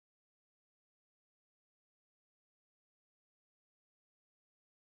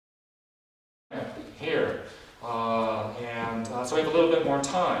here. So we have a little bit more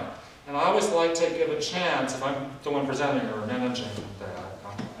time. And I always like to give a chance, if I'm the one presenting or managing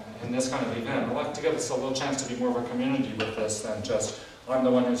that in this kind of event, I like to give us a little chance to be more of a community with this than just I'm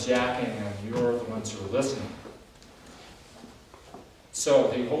the one who's yakking and you're the ones who are listening. So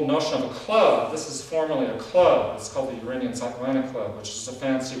the whole notion of a club, this is formally a club. It's called the Uranian Psychoanalysis Club, which is a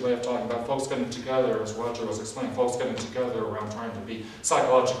fancy way of talking about folks getting together, as Roger was explaining, folks getting together around trying to be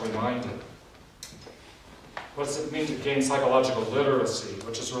psychologically minded. What does it mean to gain psychological literacy,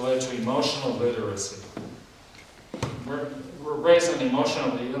 which is related to emotional literacy? We're raised in an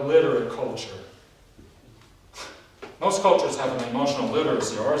emotionally illiterate culture. Most cultures have an emotional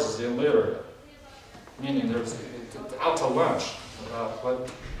literacy. Ours is illiterate, meaning there's out to lunch. But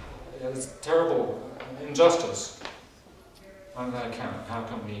it's terrible injustice on that account. How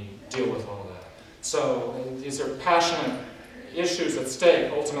can we deal with all that? So these are passionate issues at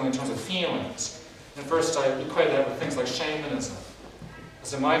stake, ultimately in terms of feelings. And first I equate that with things like shamanism.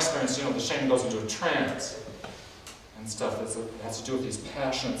 Because in my experience, the shaman goes into a trance and stuff that has to do with these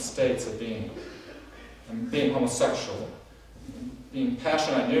passionate states of being. And being homosexual. Being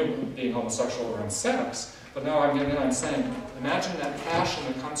passionate, I knew being homosexual around sex. But now I'm saying, imagine that passion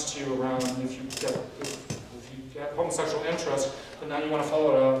that comes to you around if you get homosexual interest, but now you want to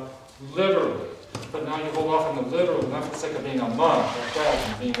follow it up literally. But now you hold off on the literal, not for the sake of being a monk like that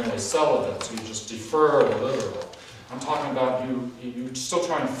and being really celibate, so you just defer the literal. I'm talking about you still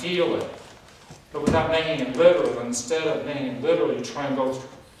try and feel it, but without making it literal. Instead of making it literal, you try and go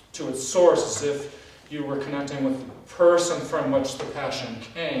to its source as if you were connecting with the person from which the passion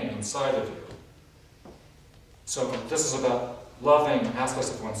came inside of you. So this is about loving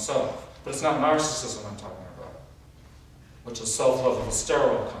aspects of oneself. But it's not narcissism I'm talking about, which is self-love of a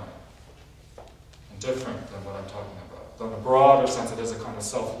sterile kind, and different than what I'm talking about. Though in a broader sense it is a kind of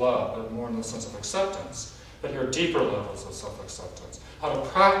self-love, but more in the sense of acceptance. But here are deeper levels of self-acceptance. How to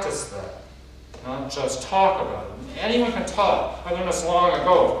practice that, not just talk about it. Anyone can talk. I learned this long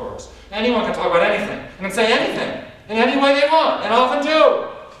ago, of course. Anyone can talk about anything, and can say anything, in any way they want, and often do.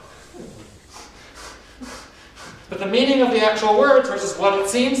 But the meaning of the actual words versus what it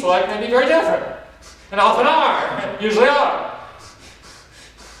seems like may be very different. And often are, usually are.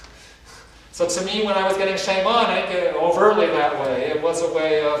 So to me, when I was getting shamanic, overtly that way, it was a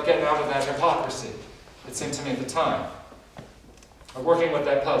way of getting out of that hypocrisy. It seemed to me at the time. Of working with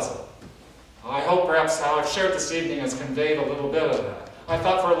that puzzle. I hope perhaps how I've shared this evening has conveyed a little bit of that. I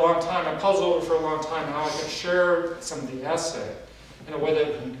thought for a long time, I puzzled over for a long time how I could share some of the essay in a way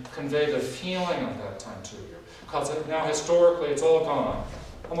that can convey the feeling of that time to you. Because now historically it's all gone.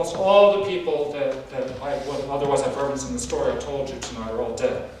 Almost all the people that I would otherwise have referenced in the story I told you tonight are all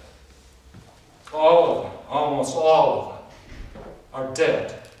dead. All of them, almost all of them, are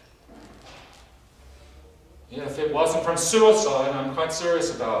dead. If it wasn't from suicide, and I'm quite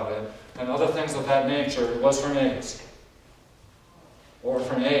serious about it, and other things of that nature, it was from AIDS. Or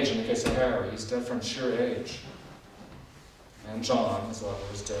from age, in the case of Harry, he's dead from sheer age. And John, his lover,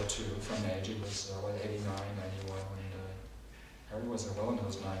 is dead too from age. He was 89, 91 when he died. Harry wasn't well into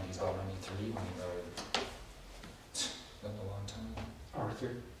his 90s, about 93 when he died. That's a long time.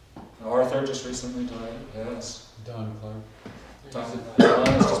 Arthur just recently died, yes. Don Clark. Don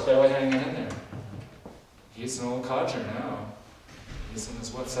is just barely hanging in there. He's an old codger now. He's in his,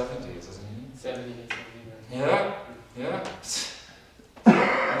 70s, isn't he? 70. Yeah.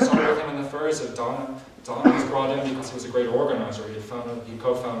 I started with him in the Faeries. Don was brought in because he was a great organizer. He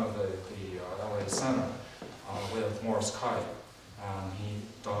co-founded the LA Center with Morris Kite.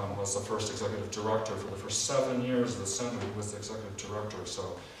 Don was the first executive director for the first 7 years of the center. He was the executive director.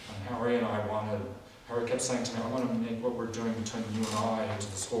 So Harry and Harry kept saying to me, I want to make what we're doing between you and I into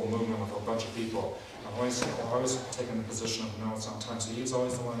this whole movement with a bunch of people. I've always taken the position of no, it's not time. So he was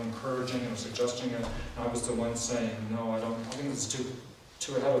always the one encouraging and suggesting it. And I was the one saying, no, I think it's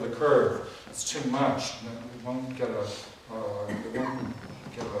too ahead of the curve. It's too much. It won't get a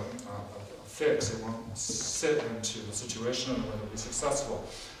fix. It won't sit into the situation in a way that will be successful.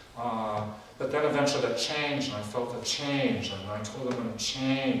 But then eventually that changed, and I felt the change, and I told him when it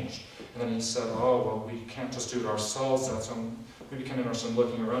changed. And then he said, oh, well, we can't just do it ourselves. That's when we became interested in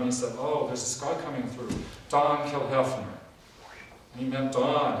looking around. He said, oh, there's this guy coming through, Don Kilhefner. And he met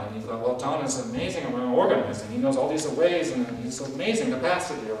Don, and he thought, well, Don is amazing around organizing. He knows all these ways, and he's amazing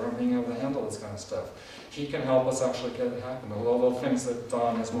capacity around being able to handle this kind of stuff. He can help us actually get it happen. All the things that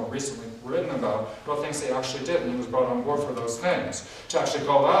Don has more recently written about were things he actually did, and he was brought on board for those things. To actually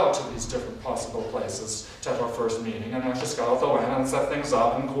go out to these different possible places to have our first meeting, and actually scout the land and set things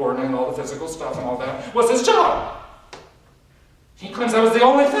up and coordinate all the physical stuff and all that was his job. He claims that was the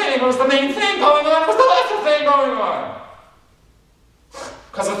only thing, it was the main thing going on, it was the lesser thing going on.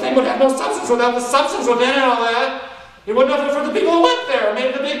 Because the thing would have no substance without the substance within it and all that. It wouldn't have been for the people who went there and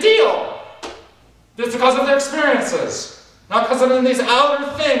made it a big deal. It's because of their experiences, not because of these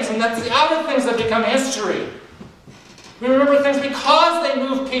outer things, and that's the outer things that become history. We remember things because they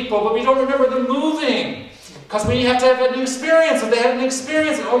move people, but we don't remember them moving. Because we have to have an experience. If they had an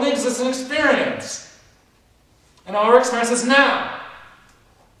experience, it only exists in experience. And our experience is now.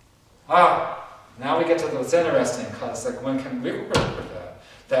 Now we get to what's interesting, because like, when can we remember that?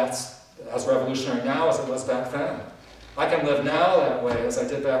 That's as revolutionary now as it was back then. I can live now that way as I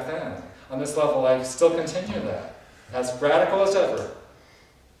did back then. On this level, I still continue that. As radical as ever.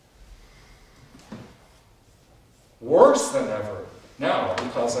 Worse than ever now,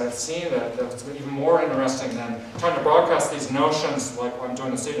 because I've seen that it's even more interesting than trying to broadcast these notions like I'm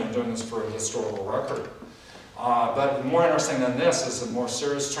doing this evening. I'm doing this for a historical record. But more interesting than this is a more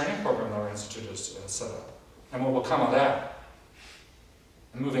serious training program that our institute has set up. And what will come of that?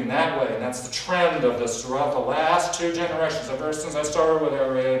 And moving that way, and that's the trend of this throughout the last 2 generations, ever since I started with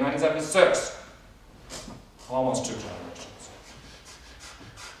RA in 1976. Almost 2 generations.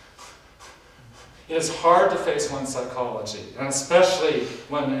 It is hard to face one's psychology, and especially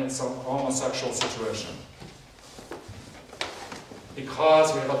when it's a homosexual situation.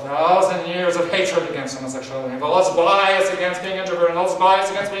 Because we have 1,000 years of hatred against homosexuality. We have all this bias against being introverted, and all this bias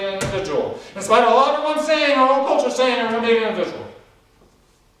against being an individual. In spite of all everyone's saying, our whole culture saying, everyone being an individual.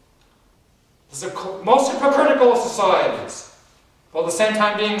 This is the most hypocritical of societies, while at the same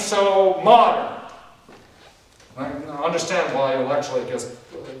time being so modern. I understand why intellectually it gives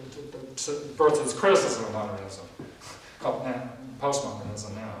birth to this criticism of modernism, called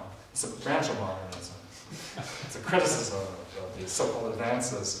postmodernism now. It's a branch of modernism. It's a criticism of these so-called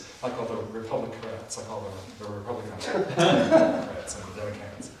advances, like all the Republicans, I call them the Republicans, Democrats and the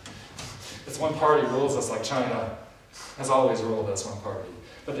Democrats. It's one party rules us like China has always ruled us, one party.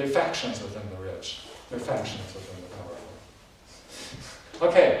 But they're factions within the rich. They're factions within the powerful.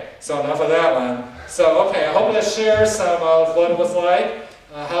 Okay, so enough of that one. So, okay, I hope to share some of what it was like,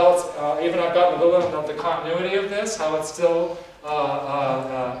 how it's, even I've gotten a little bit of the continuity of this, how it's still,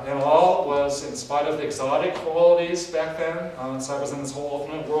 in all, was in spite of the exotic qualities back then. So I was in this whole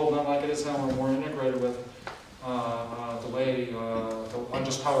alternate world, not like it is now. We're more integrated with the way the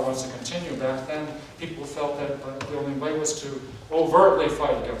unjust power wants to continue. Back then, people felt that the only way was to overtly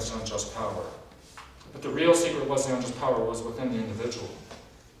fight against unjust power. But the real secret was the unjust power was within the individual.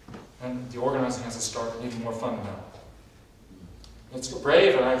 And the organizing has to start even more fundamental. It's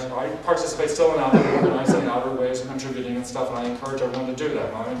brave, and I participate still in organizing, outer ways of contributing and stuff, and I encourage everyone to do that.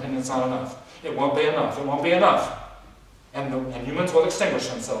 In my opinion, it's not enough. It won't be enough. It won't be enough. And humans will extinguish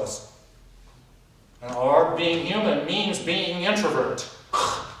themselves. And our being human means being introvert,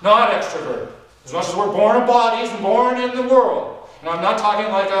 not extrovert. As much as we're born of bodies and born in the world. And I'm not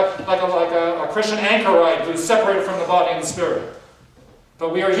talking like a Christian anchorite who's separated from the body and the spirit.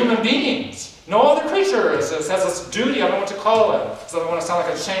 But we are human beings. No other creature has this duty, I don't know what to call it, because I don't want to sound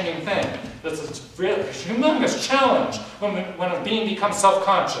like a shaming thing. It's a really humongous challenge when a being becomes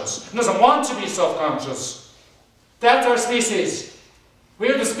self-conscious and doesn't want to be self-conscious. That's our species. We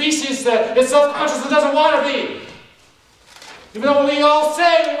are the species that is self-conscious and doesn't want to be. Even though we all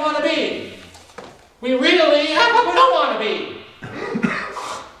say we want to be. We really act like we don't want to be.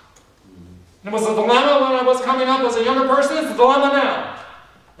 It was a dilemma when I was coming up as a younger person, it's a dilemma now.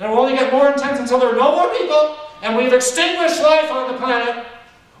 And it will only get more intense until there are no more people, and we've extinguished life on the planet,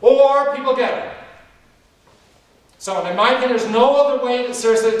 or people get it. So in my opinion, there's no other way to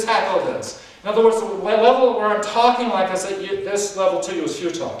seriously tackle this. In other words, the level where I'm talking like I said, this level to you is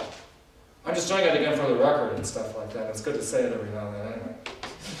futile. I'm just doing it again for the record and stuff like that. It's good to say it every now and then anyway.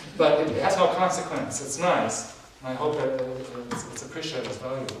 But it has no consequence. It's nice. I hope it's appreciated as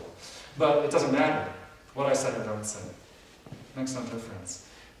valuable. But it doesn't matter what I said or don't say. It makes no difference.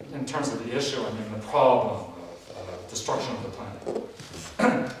 In terms of the issue, I mean the problem of destruction of the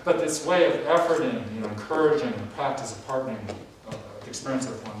planet. But this way of efforting, encouraging the practice of partnering the experience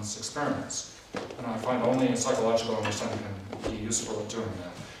of one's experience. And I find only a psychological understanding can be useful at doing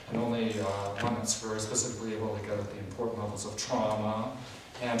that. And only one that's very specifically able to get at the important levels of trauma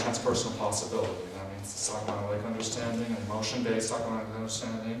and transpersonal possibility. That means psychoanalytic understanding, an emotion-based psychoanalytic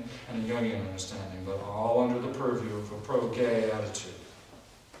understanding, and a Jungian understanding, but all under the purview of a pro-gay attitude.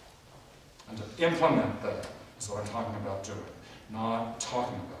 And to implement that is what I'm talking about doing, not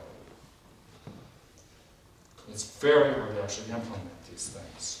talking about it. It's very hard to actually implement these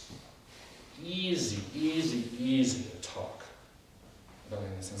things. Easy to talk about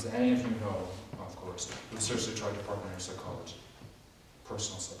these things. Any of you know, of course, who seriously tried to partner in psychology.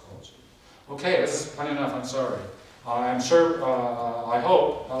 personal psychology. Okay, this is plenty enough, I'm sorry. I'm sure, I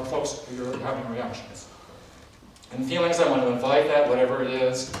hope, folks, you're having reactions. And feelings, I want to invite that, whatever it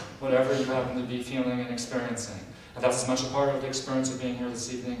is, whatever you happen to be feeling and experiencing. And that's as much a part of the experience of being here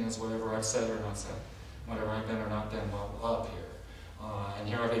this evening as whatever I've said or not said, whatever I've been or not been while up here. And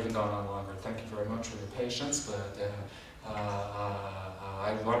here I've even gone on longer. Thank you very much for your patience, but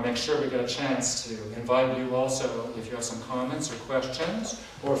I want to make sure we get a chance to invite you also, if you have some comments or questions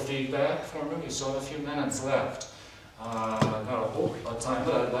or feedback for me. We still have a few minutes left. Not a whole lot of time,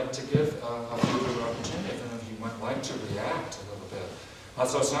 but I'd like to give a few opportunity if any of you might like to react a little bit.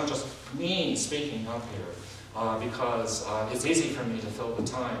 So it's not just me speaking up here, because it's easy for me to fill the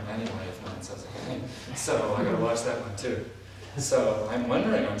time anyway if no one says anything. So I got to watch that one too. So I'm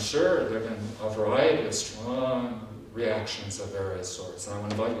wondering, I'm sure there have been a variety of strong reactions of various sorts, and I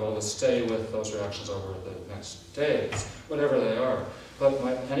want to invite you all to stay with those reactions over the next days, whatever they are. But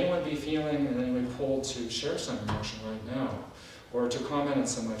might anyone be feeling in any way pulled to share some reaction right now, or to comment in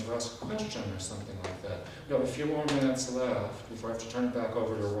some way, to ask a question or something like that? We have a few more minutes left before I have to turn it back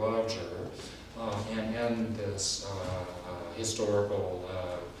over to Roger and end this historical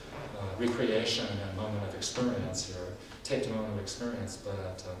recreation and moment of experience here. Taped moment of experience,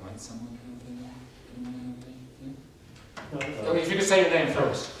 but might someone have anything? If you could say your name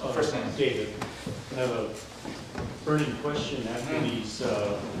first. First name. David. I have a burning question. After these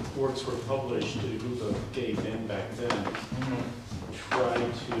works were published, a group of gay men back then tried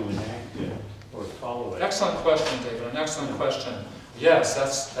to enact it or follow it. Excellent question, David. An excellent question. Yes,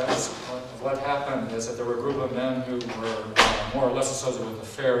 that's what happened. Is that there were a group of men who were more or less associated with the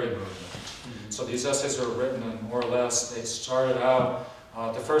fairy movement. So these essays were written, and more or less they started out.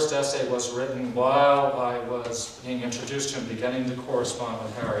 The first essay was written while I was being introduced to and beginning to correspond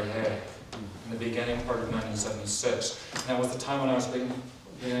with Harry Hay in the beginning part of 1976. And that was the time when I was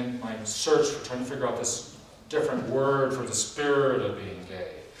beginning my search for trying to figure out this different word for the spirit of being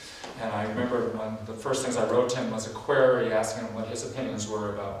gay. And I remember one of the first things I wrote to him was a query asking him what his opinions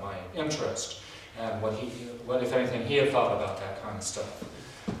were about my interest and what, if anything, he had thought about that kind of stuff.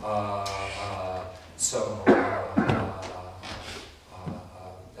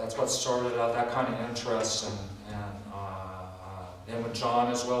 That's what started out, that kind of interest, and with John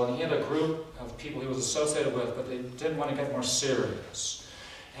as well. And he had a group of people he was associated with, but they didn't want to get more serious.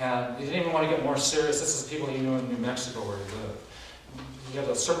 And he didn't even want to get more serious. This is people he knew in New Mexico where he lived. He had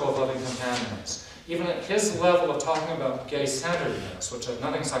a circle of loving companions. Even at his level of talking about gay-centeredness, which had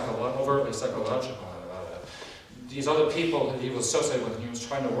nothing overtly psychological about it, these other people that he was associated with, and he was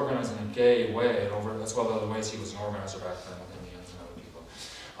trying to organize in a gay way, and as well as other ways he was an organizer back then with Indians and other people.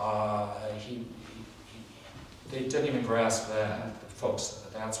 They didn't even grasp that, folks.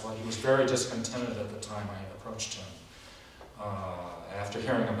 That's why he was very discontented at the time I approached him after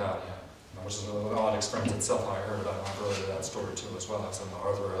hearing about him. Which is an odd experience itself. I heard about him earlier that story too as well. I was in the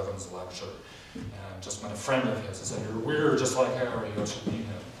Arthur Evans lecture, and just met a friend of his. He said, "You're weird, just like Harry. You should meet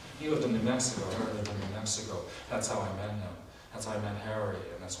him." He lived in New Mexico. Harry lived in New Mexico. That's how I met him. That's how I met Harry,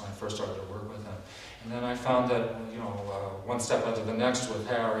 and that's when I first started to work with him. And then I found that, one step led to the next with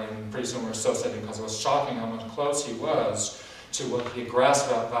Harry, and pretty soon we were associating because it was shocking how much close he was to what he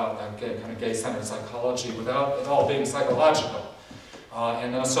grasped about that kind of gay-centered psychology without it all being psychological.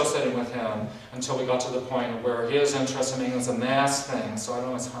 And then associating with him until we got to the point where his interest in being was a mass thing, so I don't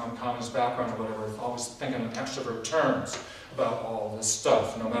know his communist background or whatever, always thinking in extrovert terms about all this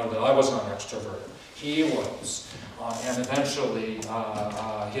stuff, no matter that I was not an extrovert. He was. And eventually,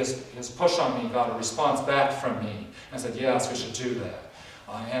 his push on me got a response back from me. I said, yes, we should do that.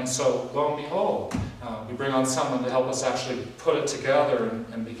 And so, lo and behold, we bring on someone to help us actually put it together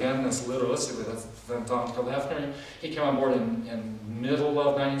and begin this literalistically. That's Don Kilhefner. He came on board in middle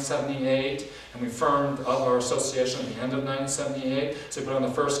of 1978, and we formed our association at the end of 1978. So we put on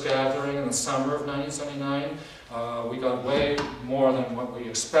the first gathering in the summer of 1979. We got way more than what we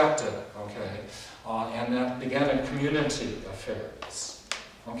expected, okay? And that began a community affairs.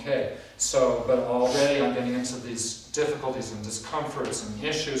 Okay, so, but already I'm getting into these difficulties and discomforts and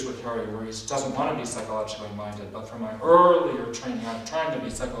issues with Harry where he doesn't want to be psychologically minded, but from my earlier training I'm trying to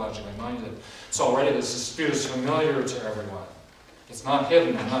be psychologically minded. So already this dispute is familiar to everyone. It's not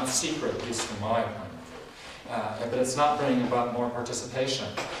hidden and not secret, at least from my point of view. But it's not bringing about more participation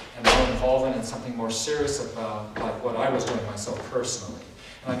and more involvement in something more serious about like what I was doing myself personally.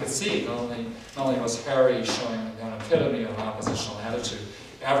 And I could see not only was Harry showing an epitome of an oppositional attitude,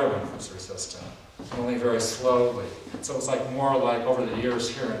 everyone was resistant, only very slowly. So it was like more like over the years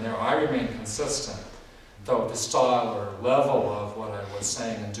here and there, I remained consistent, though the style or level of what I was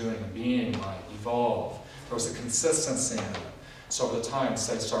saying and doing and being might evolve. There was a consistency in it. So over the time,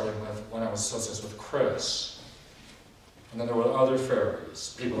 say starting with when I was associated with Chris, and then there were other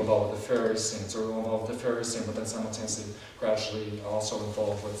fairies, people involved with the fairy scene, so we were involved with the fairy scene, but then simultaneously, gradually also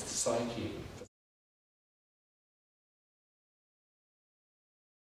involved with psyche,